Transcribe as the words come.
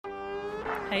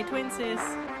Hey twin sis.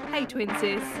 Hey twin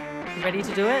sis. You ready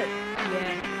to do it?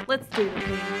 Yeah, let's do the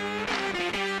thing.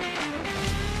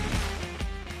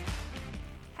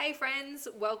 Hey friends,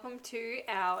 welcome to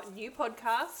our new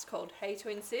podcast called Hey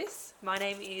Twin Sis. My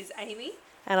name is Amy.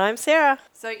 And I'm Sarah.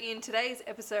 So in today's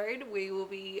episode, we will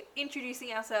be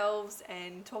introducing ourselves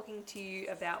and talking to you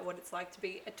about what it's like to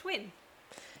be a twin.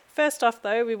 First off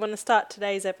though, we want to start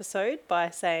today's episode by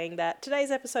saying that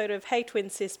today's episode of Hey Twin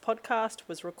Sis podcast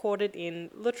was recorded in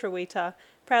Lutruwita,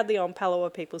 proudly on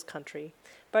Palawa people's country.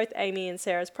 Both Amy and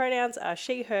Sarah's pronouns are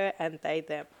she, her and they,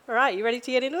 them. Alright, you ready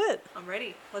to get into it? I'm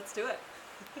ready. Let's do it.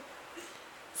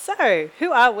 So,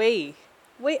 who are we?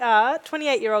 We are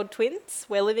 28-year-old twins.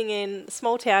 We're living in a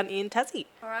small town in Tassie.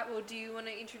 Alright, well do you want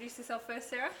to introduce yourself first,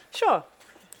 Sarah? Sure.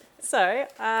 So,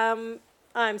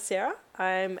 I'm Sarah.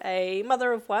 I'm a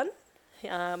mother of one.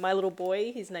 My little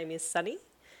boy, his name is Sunny.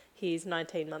 He's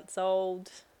 19 months old.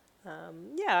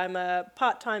 I'm a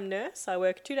part-time nurse. I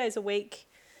work 2 days a week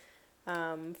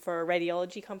for a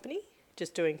radiology company,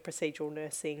 just doing procedural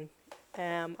nursing.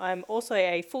 I'm also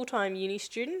a full-time uni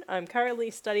student. I'm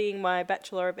currently studying my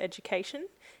Bachelor of Education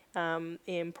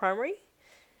in primary.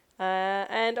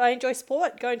 And I enjoy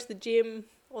sport, going to the gym,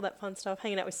 all that fun stuff,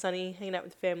 hanging out with Sunny, hanging out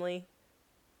with family.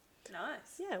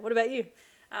 Nice. Yeah, what about you?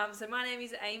 So my name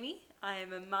is Amy. I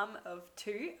am a mum of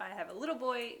two. I have a little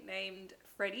boy named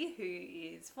Freddie, who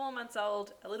is 4 months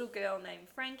old, a little girl named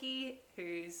Frankie,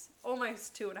 who's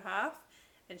almost 2.5,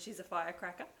 and she's a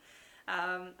firecracker.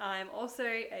 I'm also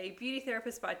a beauty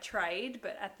therapist by trade,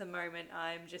 but at the moment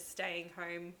I'm just staying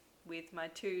home with my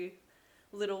two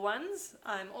little ones.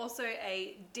 I'm also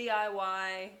a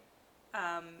DIY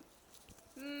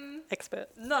Expert.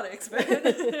 Not expert.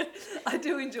 I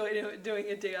do enjoy doing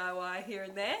a DIY here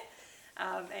and there,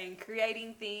 and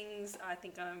creating things. I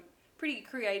think I'm pretty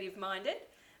creative minded.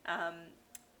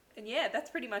 And yeah,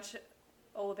 that's pretty much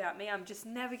all about me. I'm just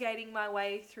navigating my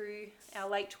way through our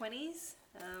late 20s.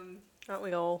 Aren't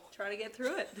we all? Trying to get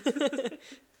through it.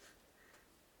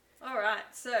 All right,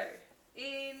 so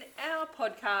in our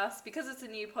podcast, because it's a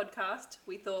new podcast,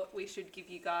 we thought we should give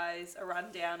you guys a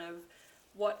rundown of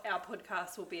what our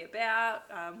podcast will be about,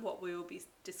 what we will be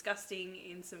discussing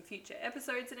in some future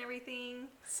episodes and everything.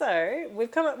 So,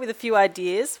 we've come up with a few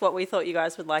ideas, what we thought you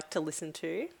guys would like to listen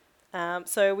to.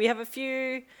 So we have a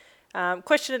few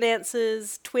question and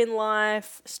answers, twin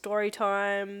life, story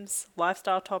times,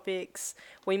 lifestyle topics.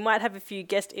 We might have a few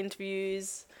guest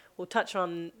interviews. We'll touch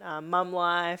on mum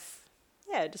life.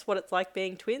 Yeah, just what it's like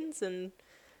being twins and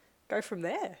go from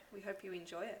there. We hope you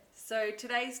enjoy it. So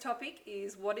today's topic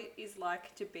is what it is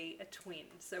like to be a twin.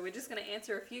 So we're just going to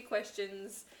answer a few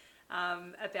questions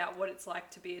about what it's like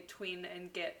to be a twin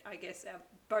and get, I guess,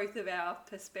 both of our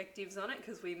perspectives on it,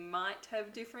 because we might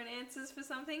have different answers for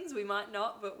some things. We might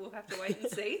not, but we'll have to wait and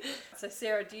see. So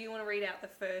Sarah, do you want to read out the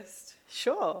first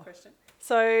question?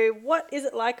 So what is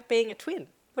it like being a twin?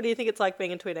 What do you think it's like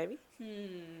being a twin, Amy?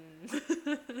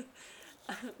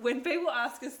 When people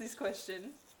ask us this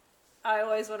question, I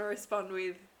always want to respond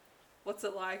with, what's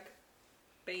it like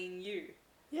being you?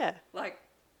 Yeah. Like,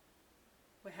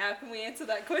 well, how can we answer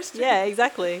that question? Yeah,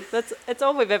 exactly. It's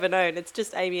all we've ever known. It's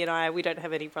just Amy and I. We don't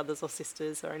have any brothers or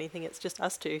sisters or anything. It's just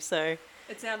us two. So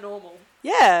It's our normal.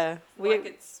 yeah, Like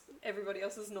it's everybody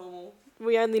else's normal.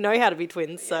 we only know how to be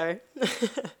twins. Yeah. So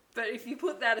But if you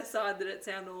put that aside that it's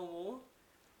our normal,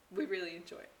 we really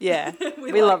enjoy it. yeah,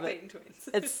 we we like love it. being twins.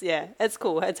 It's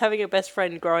cool. It's having a best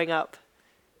friend growing up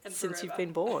And since forever. you've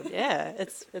been born. Yeah,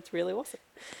 it's really awesome.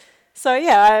 So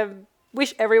yeah, I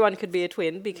wish everyone could be a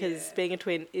twin, because Yeah. being a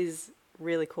twin is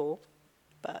really cool.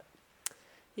 But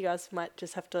you guys might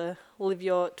just have to live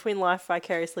your twin life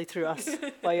vicariously through us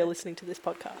while you're listening to this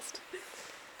podcast.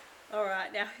 All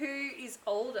right, now who is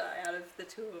older out of the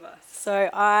two of us? So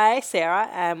I, Sarah,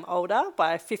 am older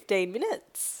by 15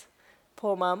 minutes.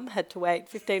 Poor mum had to wait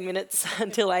 15 minutes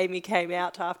until Amy came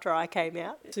out after I came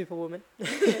out. Superwoman.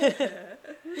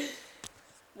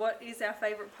 What is our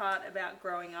favourite part about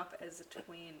growing up as a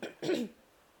twin?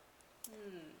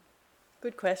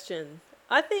 Good question.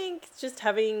 I think just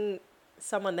having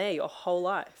someone there your whole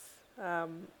life.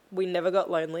 We never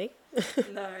got lonely.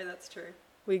 No, that's true.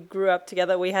 We grew up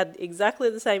together. We had exactly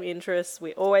the same interests.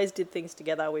 We always did things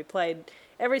together. We played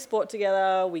every sport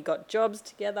together. We got jobs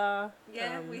together.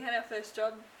 Yeah, we had our first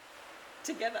job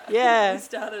together. Yeah. We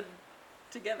started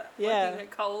together. Yeah. Working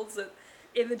at Coles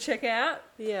in the checkout.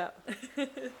 Yeah.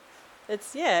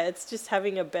 It's just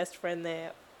having a best friend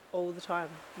there all the time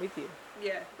with you.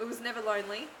 Yeah, it was never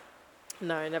lonely.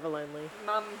 No, never lonely.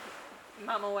 Mum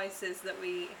always says that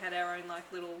we had our own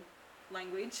like little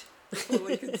language before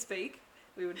we could speak.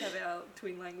 We would have our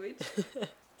twin language.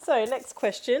 So, next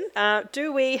question.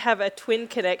 Do we have a twin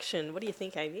connection? What do you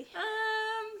think, Amy?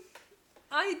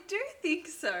 I do think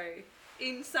so,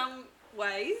 in some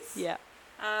ways. Yeah.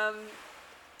 I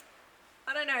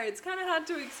don't know, it's kind of hard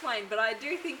to explain, but I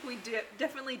do think we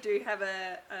definitely do have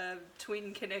a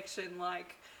twin connection,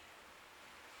 like,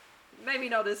 maybe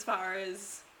not as far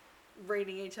as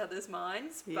reading each other's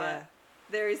minds, Yeah. but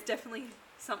there is definitely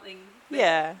something there.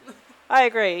 Yeah. I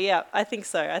agree. Yeah, I think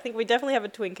so. I think we definitely have a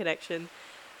twin connection.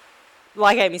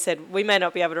 Like Amy said, we may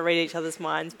not be able to read each other's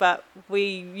minds, but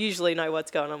we usually know what's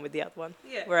going on with the other one.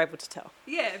 Yeah. We're able to tell.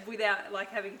 Yeah, without, like,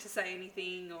 having to say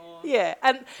anything or... Yeah,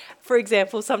 and for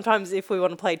example, sometimes if we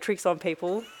want to play tricks on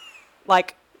people,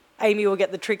 like Amy will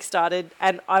get the trick started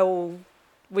and I will,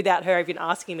 without her even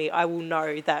asking me, I will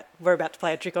know that we're about to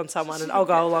play a trick on someone and I'll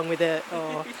go along with it,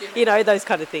 or, you know, those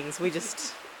kind of things. We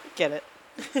just get it.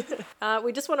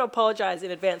 We just want to apologise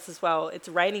in advance as well. It's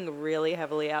raining really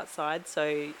heavily outside,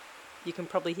 so you can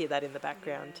probably hear that in the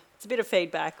background. Yeah. It's a bit of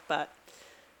feedback, but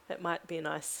it might be a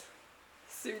nice,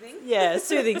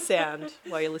 Soothing? sound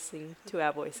while you're listening to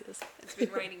our voices. It's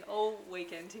been raining all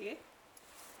weekend here.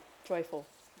 Joyful.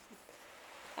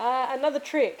 Another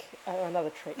trick.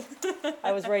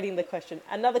 I was reading the question.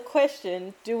 Another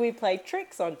question. Do we play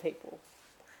tricks on people?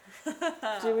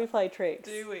 Do we play tricks?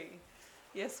 Do we?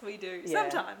 Yes, we do. Yeah.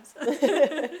 Sometimes.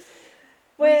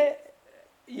 We're,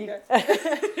 You go.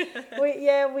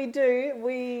 we do.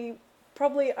 We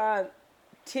probably aren't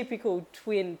typical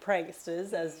twin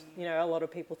pranksters, as you know, a lot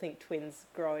of people think twins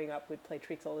growing up would play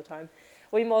tricks all the time.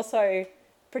 We more so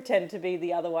pretend to be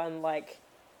the other one. Like,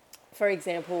 for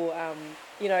example,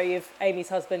 you know, if Amy's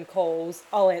husband calls,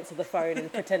 I'll answer the phone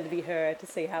and pretend to be her to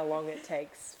see how long it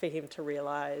takes for him to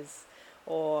realise.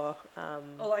 Or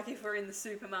like if we're in the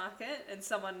supermarket and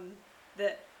someone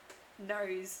that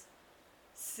knows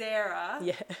Sarah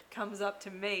yeah. comes up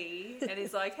to me and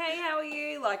is like, hey, how are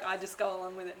you? Like, I just go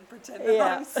along with it and pretend that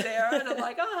Yeah. I'm Sarah, and I'm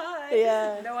like, oh, hi.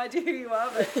 Yeah. No idea who you are,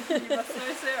 but you must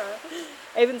know Sarah.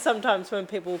 Even sometimes when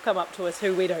people come up to us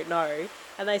who we don't know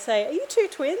and they say, are you two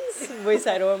twins? And we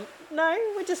say to them, no,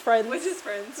 we're just friends. We're just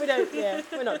friends.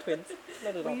 We're not twins.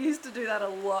 Not at all. We used to do that a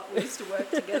lot. We used to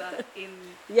work together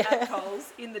Yeah. at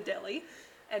Coles in the deli,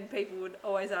 and people would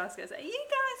always ask us, are you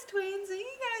guys twins? Are you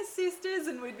guys sisters?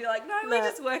 And we'd be like, no, we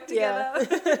just work together.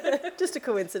 Yeah. Just a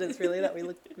coincidence, really, that we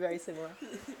look very similar.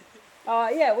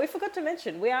 Yeah, we forgot to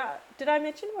mention, did I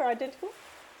mention we're identical?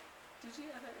 Did you?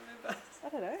 I don't remember. I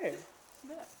don't know.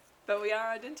 No. But we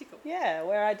are identical. Yeah,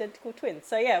 we're identical twins.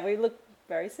 So yeah, we look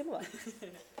very similar.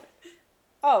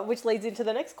 Oh, which leads into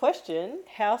the next question.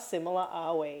 How similar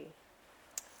are we?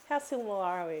 How similar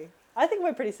are we? I think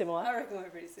we're pretty similar. I reckon we're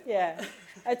pretty similar. Yeah.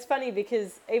 It's funny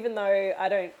because even though I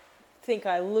don't think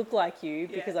I look like you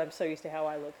because I'm so used to how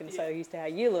I look and so used to how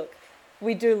you look,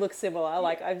 we do look similar.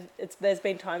 Like there's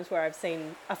been times where I've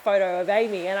seen a photo of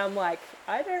Amy and I'm like,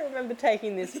 I don't remember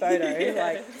taking this photo.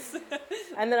 Like,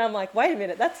 and then I'm like, wait a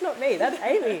minute, that's not me, that's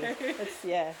Amy. It's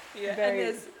Yeah, very...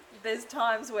 and there's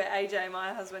times where AJ,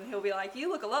 my husband, he'll be like, you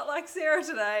look a lot like Sarah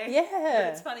today. Yeah. But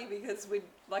it's funny because we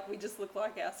just look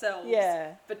like ourselves.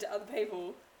 Yeah. But to other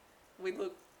people, we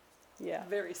look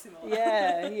very similar.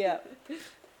 Yeah.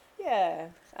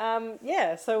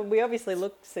 Yeah, so we obviously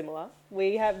look similar.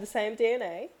 We have the same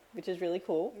DNA, which is really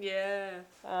cool. Yeah.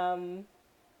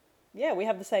 Yeah, we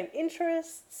have the same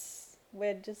interests.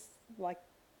 We're just like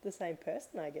the same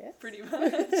person, I guess. Pretty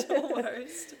much,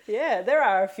 almost. Yeah, there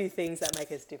are a few things that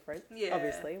make us different. Yeah.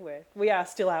 Obviously, we are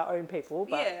still our own people,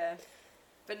 but Yeah.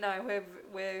 But no,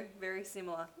 we're very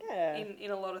similar. Yeah. In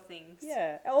a lot of things.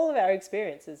 Yeah, all of our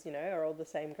experiences, you know, are all the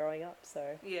same growing up.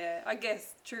 So Yeah, I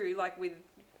guess true. Like with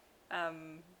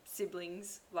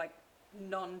siblings, like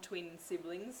non-twin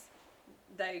siblings,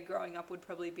 they growing up would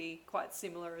probably be quite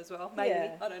similar as well. Maybe.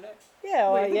 Yeah. I don't know.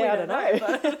 yeah, well, We I don't know.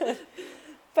 but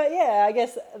But yeah, I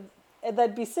guess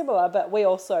they'd be similar, but we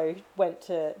also went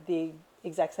to the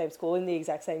exact same school in the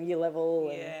exact same year level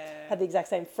and had the exact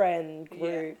same friend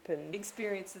group and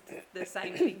experienced the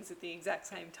same things at the exact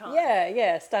same time.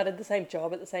 started the same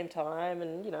job at the same time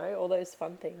and, you know, all those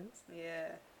fun things. Yeah.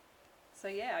 So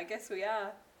yeah, I guess we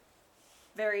are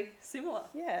very similar.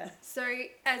 Yeah. So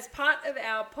as part of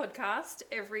our podcast,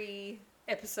 every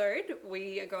episode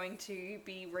we are going to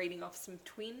be reading off some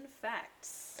twin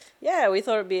facts. Yeah, we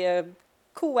thought it'd be a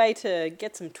cool way to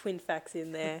get some twin facts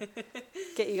in there.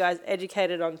 Get you guys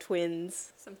educated on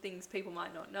twins. Some things people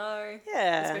might not know.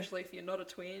 Yeah. Especially if you're not a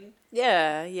twin.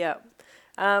 Yeah.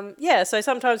 So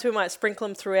sometimes we might sprinkle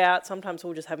them throughout. Sometimes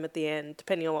we'll just have them at the end,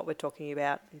 depending on what we're talking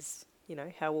about. Is, you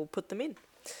know, how we'll put them in.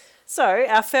 So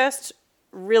our first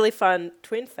really fun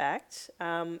twin fact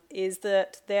is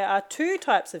that there are two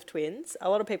types of twins. A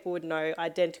lot of people would know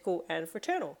identical and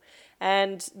fraternal.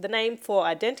 And the name for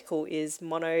identical is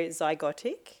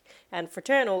monozygotic and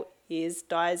fraternal is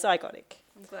dizygotic.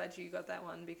 I'm glad you got that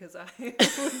one because I would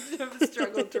have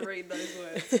struggled to read those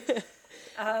words.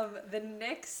 The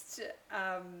next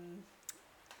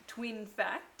twin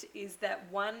fact is that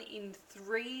 1 in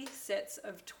 3 sets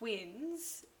of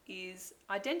twins is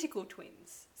identical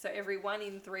twins. So every 1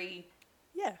 in 3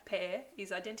 pair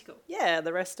is identical. Yeah,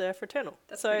 the rest are fraternal.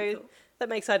 That's so pretty cool. that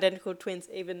makes identical twins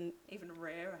even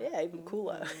rarer. Yeah, even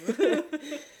cooler.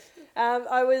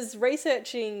 I was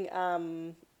researching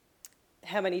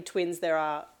how many twins there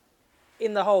are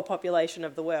in the whole population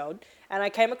of the world, and I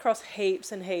came across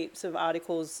heaps and heaps of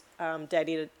articles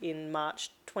dated in March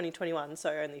 2021,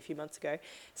 so only a few months ago,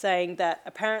 saying that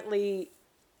apparently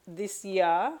this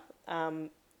year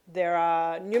there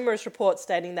are numerous reports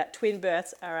stating that twin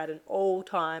births are at an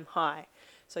all-time high.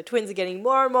 So twins are getting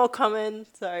more and more common,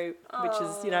 which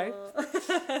is,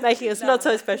 making us not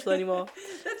so special anymore.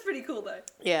 That's pretty cool, though.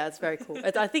 Yeah, it's very cool.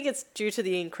 I think it's due to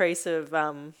the increase of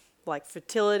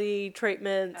fertility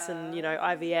treatments and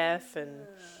IVF and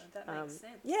that makes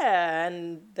sense. yeah,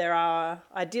 and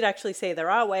I did actually see there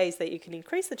are ways that you can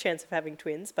increase the chance of having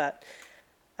twins, but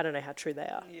I don't know how true they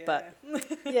are. Yeah. But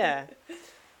yeah.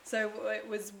 So it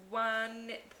was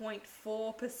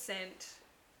 1.4%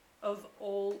 of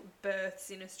all births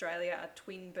in Australia are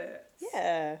twin births.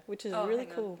 Yeah, which is really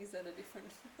hang cool. On. Is that a different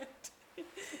fact?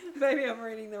 Maybe I'm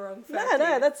reading the wrong fact.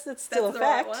 No, that's still a the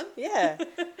fact. Right one? Yeah.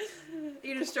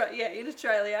 In Australia,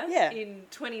 Yeah. in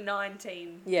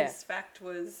 2019, Yeah. this fact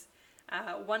was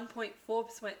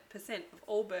 1.4% of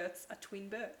all births are twin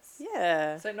births.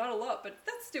 Yeah. So not a lot, but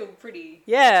that's still pretty.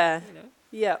 Yeah. You know.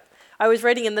 Yeah. I was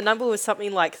reading, and the number was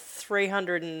something like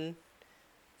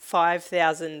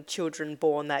 305,000 children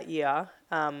born that year.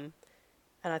 And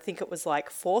I think it was like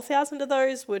 4,000 of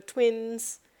those were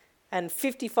twins, and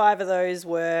 55 of those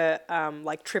were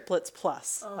triplets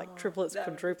plus, triplets, that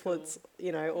would be quadruplets,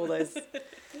 all those,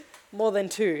 more than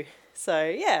 2. So,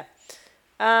 yeah.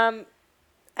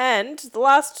 And the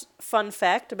last fun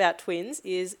fact about twins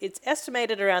is it's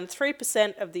estimated around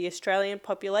 3% of the Australian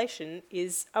population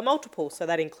is a multiple. So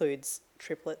that includes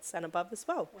triplets and above as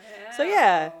well. Wow. So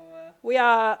yeah, we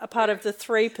are a part of the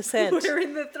 3%. We're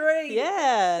in the 3.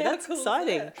 Yeah, How that's cool is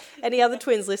exciting. that? Any other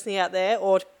twins listening out there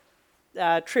or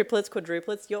triplets,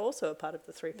 quadruplets, you're also a part of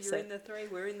the 3%. You're in the 3.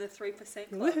 We're in the 3%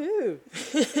 club. Woohoo.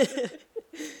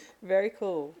 Very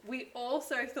cool. We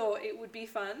also thought it would be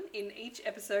fun in each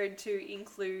episode to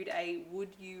include a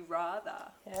would you rather.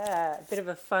 Yeah, a bit of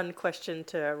a fun question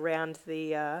to round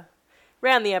the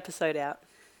episode out.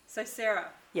 So Sarah,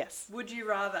 Yes. would you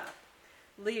rather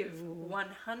live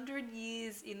 100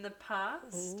 years in the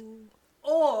past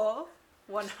or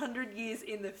 100 years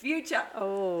in the future?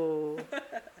 Oh.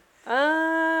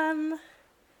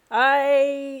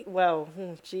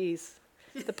 Geez.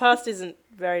 The past isn't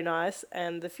very nice,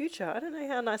 and the future, I don't know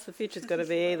how nice the future's going to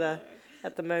be either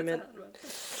at the moment.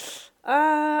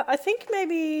 I think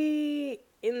maybe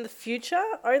in the future,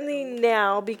 only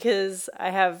now because I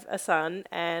have a son,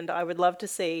 and I would love to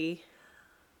see,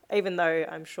 even though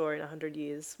I'm sure in 100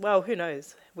 years, well, who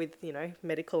knows, with,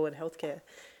 medical and healthcare,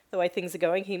 the way things are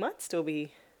going, he might still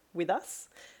be with us.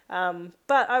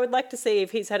 But I would like to see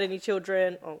if he's had any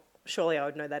children. Oh, surely I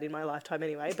would know that in my lifetime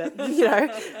anyway, but,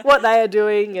 what they are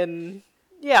doing. And,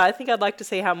 yeah, I think I'd like to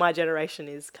see how my generation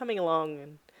is coming along.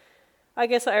 And I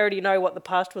guess I already know what the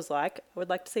past was like. I would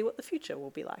like to see what the future will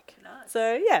be like. Nice.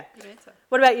 So, yeah. Good answer.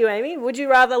 What about you, Amy? Would you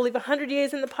rather live 100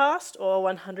 years in the past or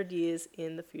 100 years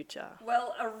in the future?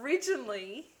 Well,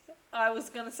 originally I was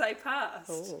going to say past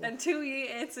Oh. until you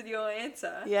answered your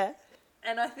answer. Yeah.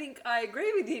 And I think I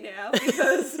agree with you now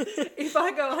because if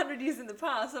I go 100 years in the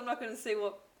past, I'm not going to see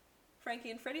what Frankie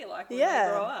and Freddie are like when they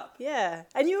grow up. Yeah.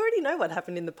 And you already know what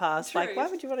happened in the past. True. Like, why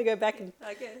would you want to go back and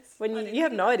I guess. when I didn't you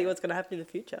have think no about idea that. what's going to happen in the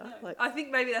future? No. Like, I think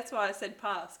maybe that's why I said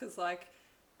past because,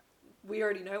 we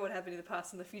already know what happened in the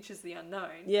past and the future's the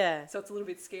unknown. yeah. So it's a little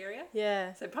bit scarier.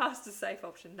 Yeah. So past is a safe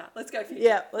option. Nah, let's go future.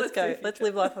 Yeah, let's go. do Let's future.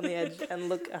 live life on the edge and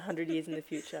look 100 years in the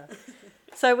future.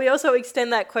 So we also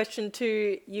extend that question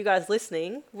to you guys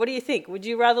listening. What do you think? Would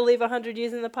you rather live 100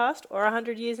 years in the past or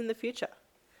 100 years in the future?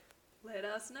 Let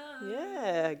us know.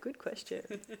 Yeah, good question.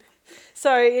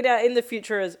 So in the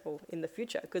future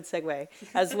good segue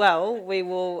as well, we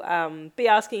will be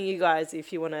asking you guys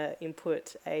if you want to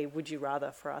input a would you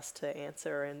rather for us to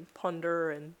answer and ponder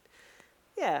and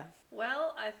yeah.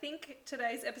 Well, I think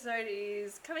today's episode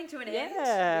is coming to an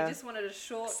Yeah. end. We just wanted a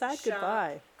short, Sad sharp,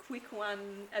 goodbye. quick one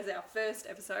as our first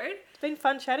episode. It's been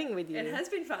fun chatting with you. It has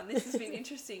been fun. This has been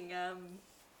interesting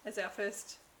as our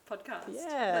first podcast.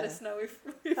 Yeah. Let us know if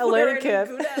A we're learning any curve.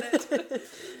 good at it.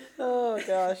 Oh,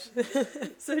 gosh.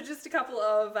 So just a couple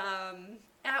of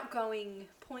outgoing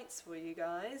points for you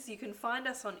guys. You can find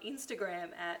us on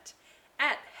Instagram at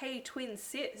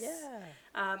HeyTwinSis.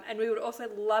 Yeah. And we would also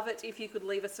love it if you could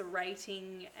leave us a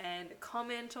rating and a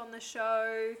comment on the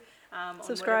show.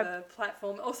 Subscribe. On whatever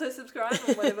platform. Also subscribe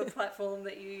on whatever platform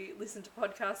that you listen to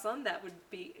podcasts on. That would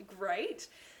be great.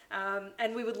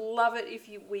 And we would love it if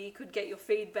we could get your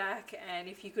feedback and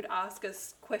if you could ask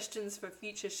us questions for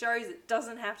future shows. It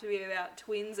doesn't have to be about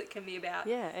twins. It can be about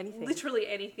Anything. literally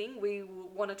anything. We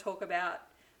want to talk about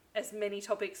as many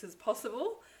topics as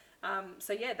possible.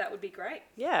 So yeah, that would be great.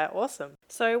 Yeah, awesome.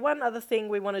 So one other thing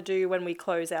we want to do when we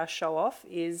close our show off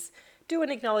is do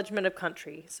an acknowledgement of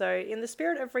country. So in the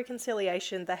spirit of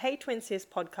reconciliation, the Hey Twin Sis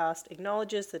podcast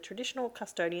acknowledges the traditional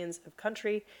custodians of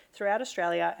country throughout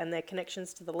Australia and their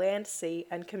connections to the land, sea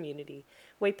and community.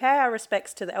 We pay our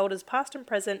respects to the elders past and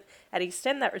present and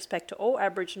extend that respect to all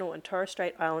Aboriginal and Torres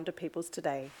Strait Islander peoples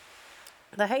today.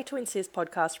 The Hey Twin Sis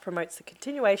podcast promotes the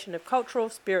continuation of cultural,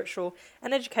 spiritual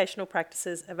and educational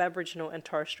practices of Aboriginal and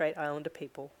Torres Strait Islander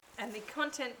people. And the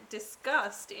content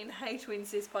discussed in Hey Twin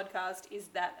Sis podcast is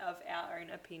that of our own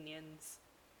opinions.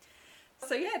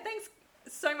 So yeah, thanks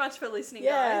so much for listening,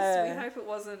 guys. We hope it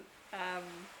wasn't,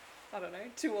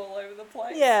 too all over the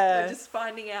place. Yeah. We're just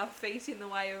finding our feet in the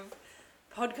way of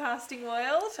podcasting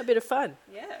world. A bit of fun.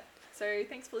 Yeah. So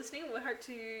thanks for listening. We hope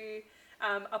to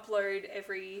upload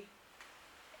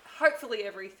hopefully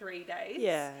every 3 days.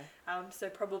 Yeah. So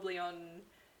probably on...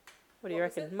 What do you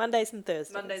reckon? Mondays and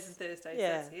Thursdays. Mondays and Thursdays,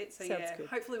 Yeah, that's it. So sounds good.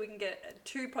 hopefully we can get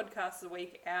 2 podcasts a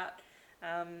week out.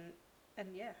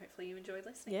 And yeah, hopefully you enjoyed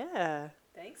listening. Yeah.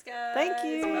 Thanks, guys. Thank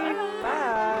you.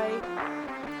 Bye.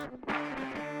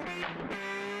 Bye.